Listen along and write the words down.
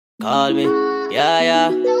Call me, yeah, yeah,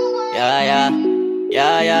 yeah, yeah,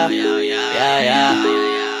 yeah, yeah, yeah, yeah,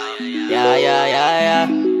 yeah, yeah,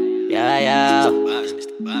 yeah, yeah.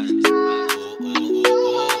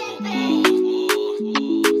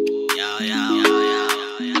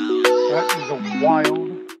 That is a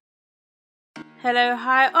wild. Hello,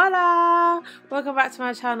 hi, hola! Welcome back to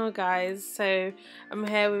my channel, guys. So I'm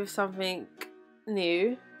here with something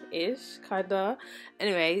new-ish, kinda.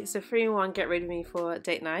 Anyway, so 3-in-1 get ready with me for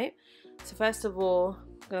date night. So first of all,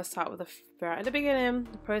 I'm gonna start with the right at the beginning.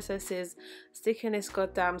 The process is sticking this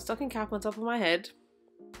goddamn stocking cap on top of my head,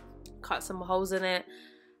 cut some holes in it.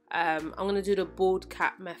 I'm gonna do the bald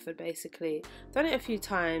cap method basically. Done it a few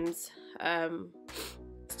times.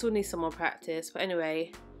 Still need some more practice, but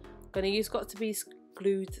anyway. Gonna use got to be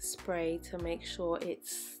glued spray to make sure it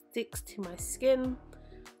sticks to my skin.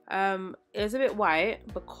 It was a bit white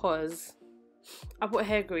because I put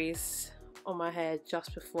hair grease on my hair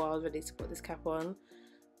just before I was ready to put this cap on,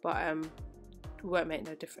 but it won't make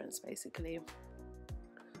no difference basically.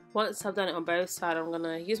 Once I've done it on both sides, I'm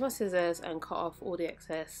gonna use my scissors and cut off all the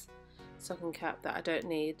excess stocking cap that I don't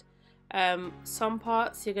need. Some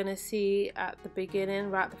parts you're gonna see at the beginning,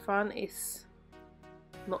 right at the front, is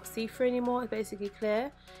not see-through anymore, it's basically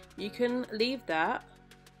clear. You can leave that,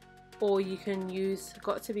 or you can use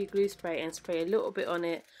got to be glue spray and spray a little bit on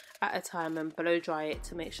it at a time and blow dry it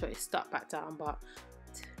to make sure it's stuck back down. But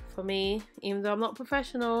for me, even though I'm not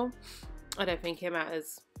professional, I don't think it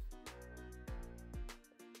matters.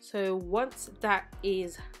 So once that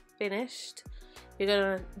is finished, you're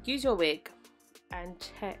gonna use your wig and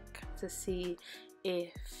check to see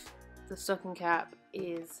if the stocking cap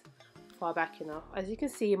is far back enough. As you can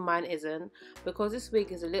see, mine isn't, because this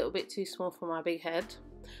wig is a little bit too small for my big head,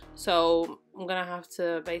 so I'm gonna have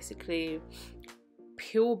to basically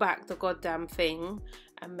peel back the goddamn thing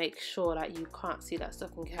and make sure that you can't see that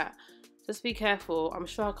stocking cap. Just be careful. I'm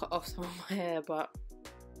sure I cut off some of my hair, but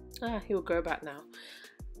he will grow back now.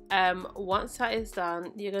 Once that is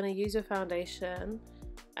done, you're gonna use your foundation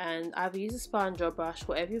and either use a sponge or brush,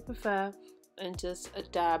 whatever you prefer, and just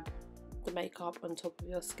dab the makeup on top of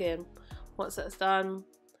your skin. Once that's done,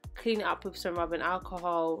 clean it up with some rubbing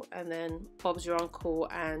alcohol, and then Bob's your uncle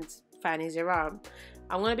and Fanny's your aunt.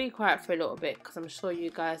 I'm going to be quiet for a little bit because I'm sure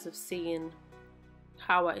you guys have seen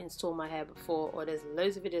how I install my hair before, or there's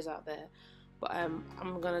loads of videos out there, but I'm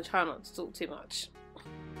going to try not to talk too much.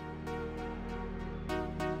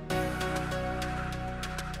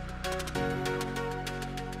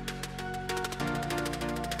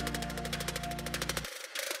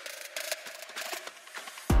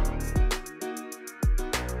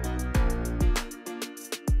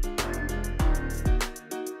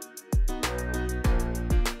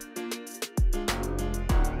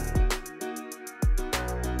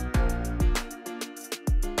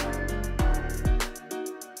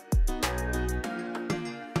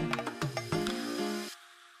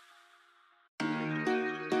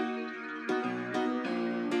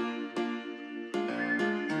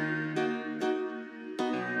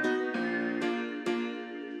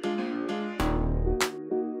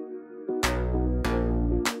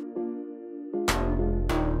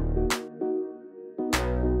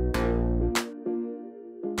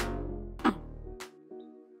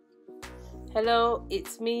 Hello,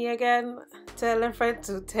 it's me again. Tell a friend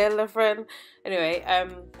to tell a friend. Anyway,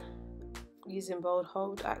 using bold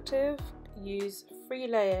hold active, use 3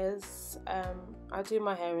 layers. I do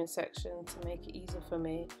my hair in sections to make it easier for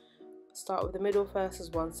me. Start with the middle first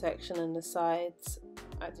as one section, and the sides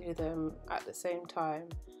I do them at the same time.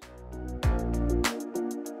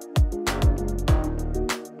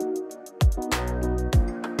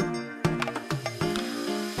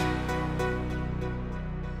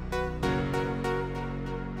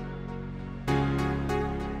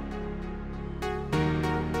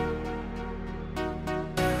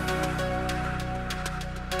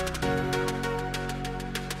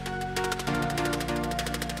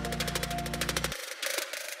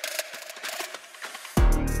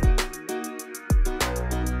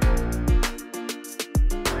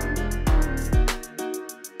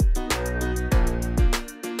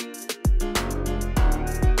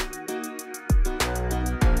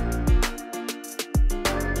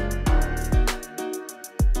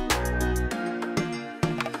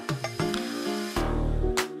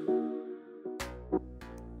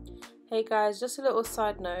 Hey guys, just a little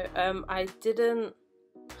side note, I didn't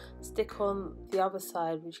stick on the other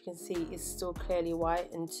side, which you can see is still clearly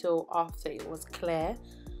white, until after it was clear.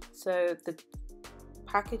 So the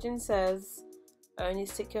packaging says only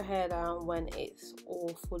stick your hair down when it's all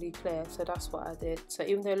fully clear. So that's what I did. So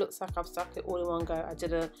even though it looks like I've stuck it all in one go, I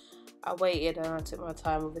didn't. I waited and I took my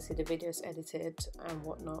time. Obviously the video's edited and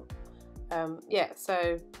whatnot. Yeah,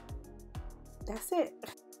 so that's it.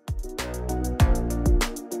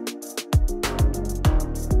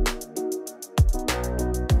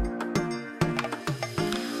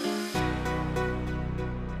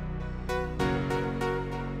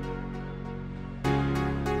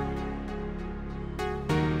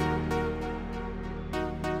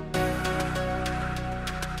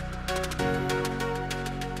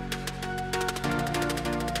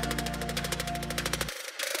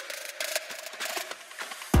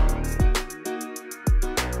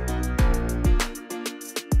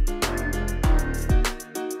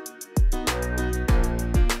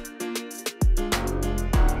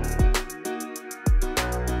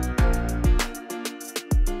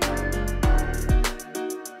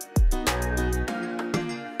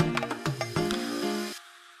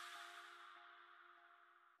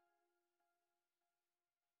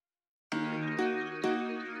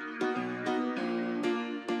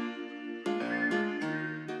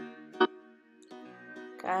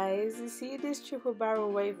 Guys, you see this triple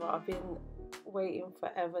barrel waver? I've been waiting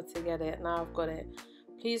forever to get it. Now I've got it.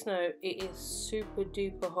 Please note it is super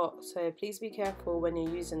duper hot, so please be careful when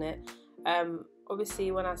you're using it.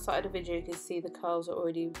 Obviously when I started the video you can see the curls are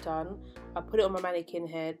already done. I put it on my mannequin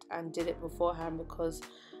head and did it beforehand because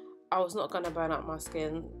I was not going to burn up my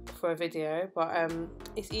skin for a video, but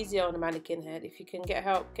it's easier on a mannequin head. If you can get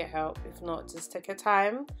help, get help. If not, just take your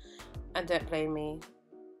time and don't blame me.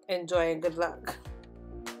 Enjoy and good luck.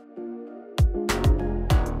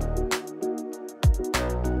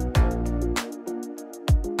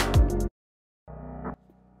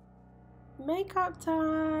 Makeup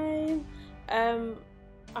time.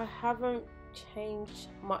 I haven't changed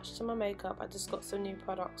much to my makeup. I just got some new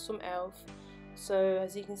products from ELF. So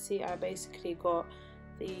as you can see, I basically got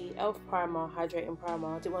the ELF primer, hydrating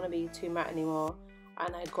primer. I didn't want to be too matte anymore,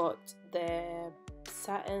 and I got their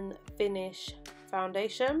satin finish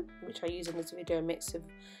foundation, which I use in this video, mixed with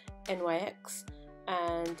NYX,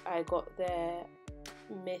 and I got their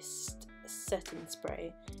mist setting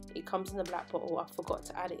spray. It comes in the black bottle. I forgot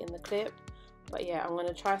to add it in the clip, but yeah, I'm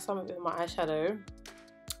gonna try some of it with my eyeshadow.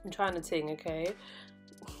 I'm trying to ting, okay?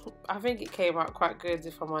 I think it came out quite good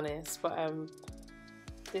if I'm honest, but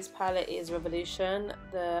this palette is Revolution,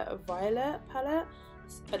 the Violet palette.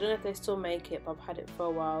 I don't know if they still make it, but I've had it for a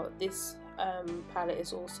while. This palette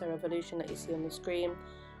is also Revolution that you see on the screen.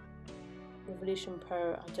 Revolution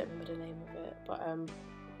Pro, I don't remember the name of it, but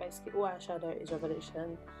basically all eyeshadow is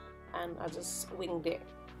Revolution, and I just winged it.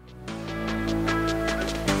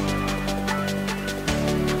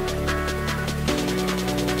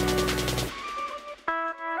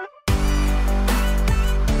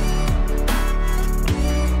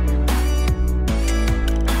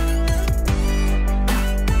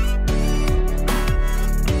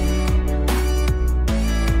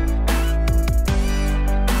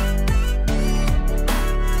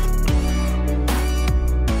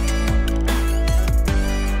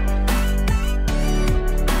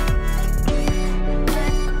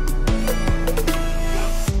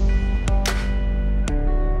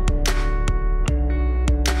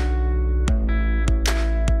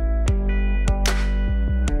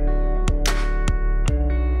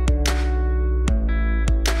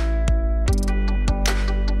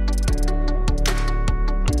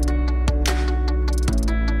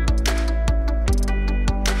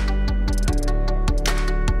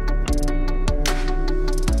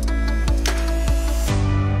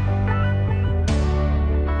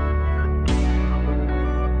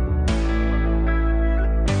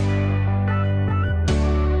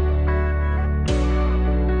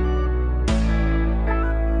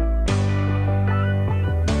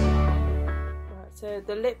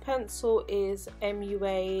 The lip pencil is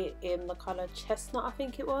MUA in the colour Chestnut, I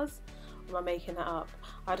think it was. Am I making that up?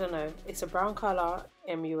 I don't know. It's a brown colour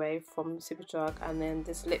MUA from Superdrug, and then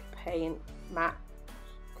this lip paint matte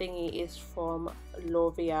thingy is from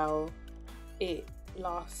L'Oreal. It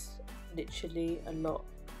lasts literally a lot.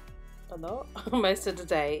 Most of the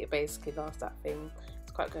day it basically lasts that thing.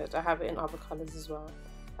 It's quite good. I have it in other colours as well.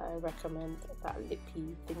 I recommend that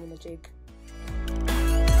lippy thingamajig.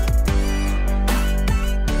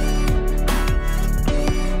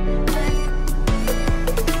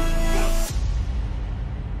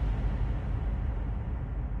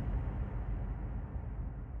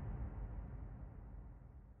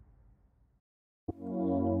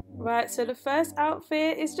 Right, so the first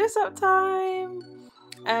outfit is dress up time.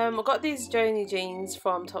 I got these Joni jeans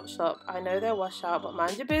from Topshop. I know they're wash out, but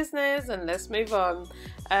mind your business and let's move on.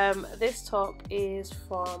 This top is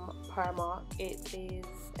from Primark. It is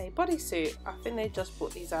a bodysuit. I think they just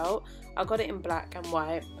brought these out. I got it in black and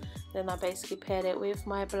white. Then I basically paired it with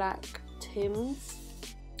my black Tims.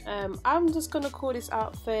 I'm just gonna call this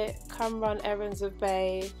outfit come run errands with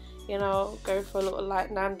Bae, you know, go for a little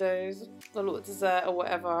like Nando's, a little dessert or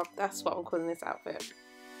whatever. That's what I'm calling this outfit.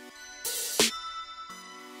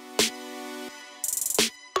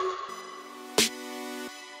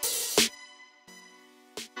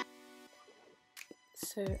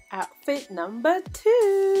 So outfit number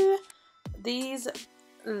 2. These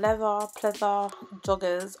leather pleather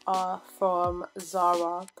joggers are from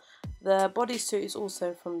Zara. The bodysuit is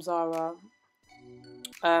also from Zara.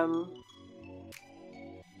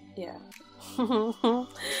 Yeah.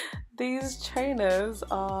 These trainers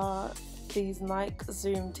are these Nike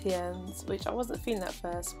Zoom TNs, which I wasn't feeling at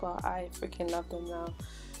first, but I freaking love them now.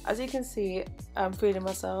 As you can see, I'm feeling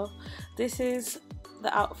myself. This is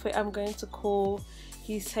the outfit I'm going to call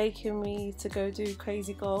he's taking me to go do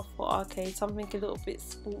crazy golf or arcade, something a little bit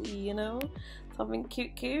sporty, you know, something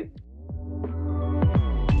cute.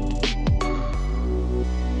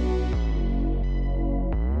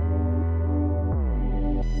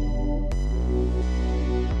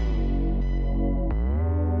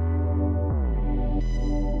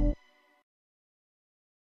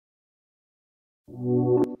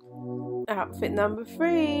 Outfit number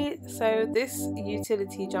 3. So this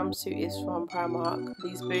utility jumpsuit is from Primark.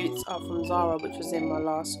 These boots are from Zara, which was in my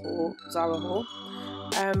last Zara haul.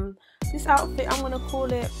 This outfit, I'm gonna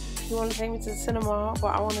call it, he want to take me to the cinema, but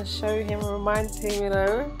I want to show him and remind him, you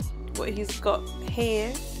know, what he's got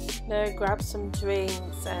here. You know, grab some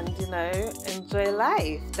drinks and, you know, enjoy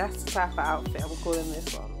life. That's the type of outfit I'm calling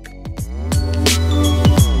this one.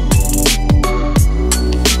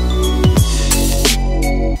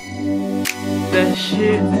 The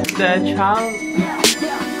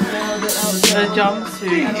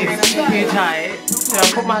jumpsuit is too tight, so I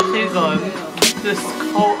put my shoes on. This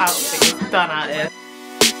whole outfit is done out here.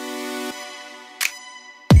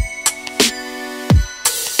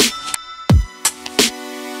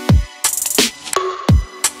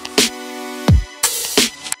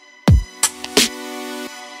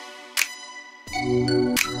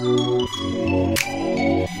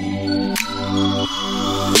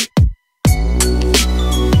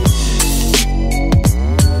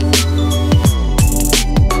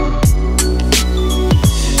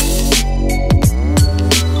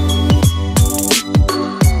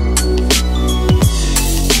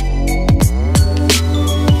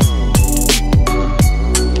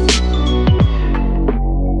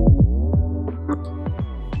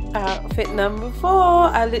 Outfit number 4.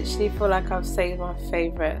 I literally feel like I've saved my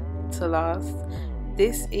favourite to last.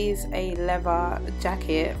 This is a leather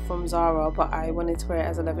jacket from Zara, but I wanted to wear it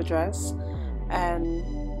as a leather dress,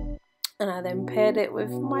 and I then paired it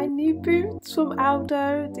with my new boots from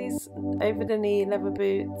Aldo, these over the knee leather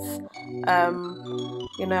boots.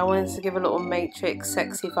 You know, I wanted to give a little Matrix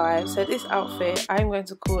sexy vibe. So this outfit, I'm going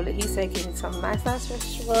to call it he's taking me to some nice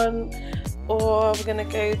restaurant, or we're gonna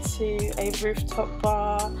go to a rooftop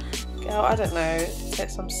bar, I don't know, take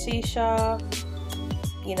some shisha,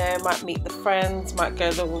 you know, might meet the friends, might go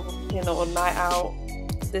a little, you know, a night out.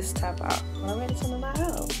 This type of out. Am I ready to a night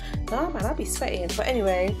out? No man, I'd be sweating. But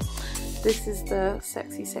anyway, this is the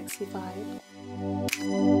sexy vibe.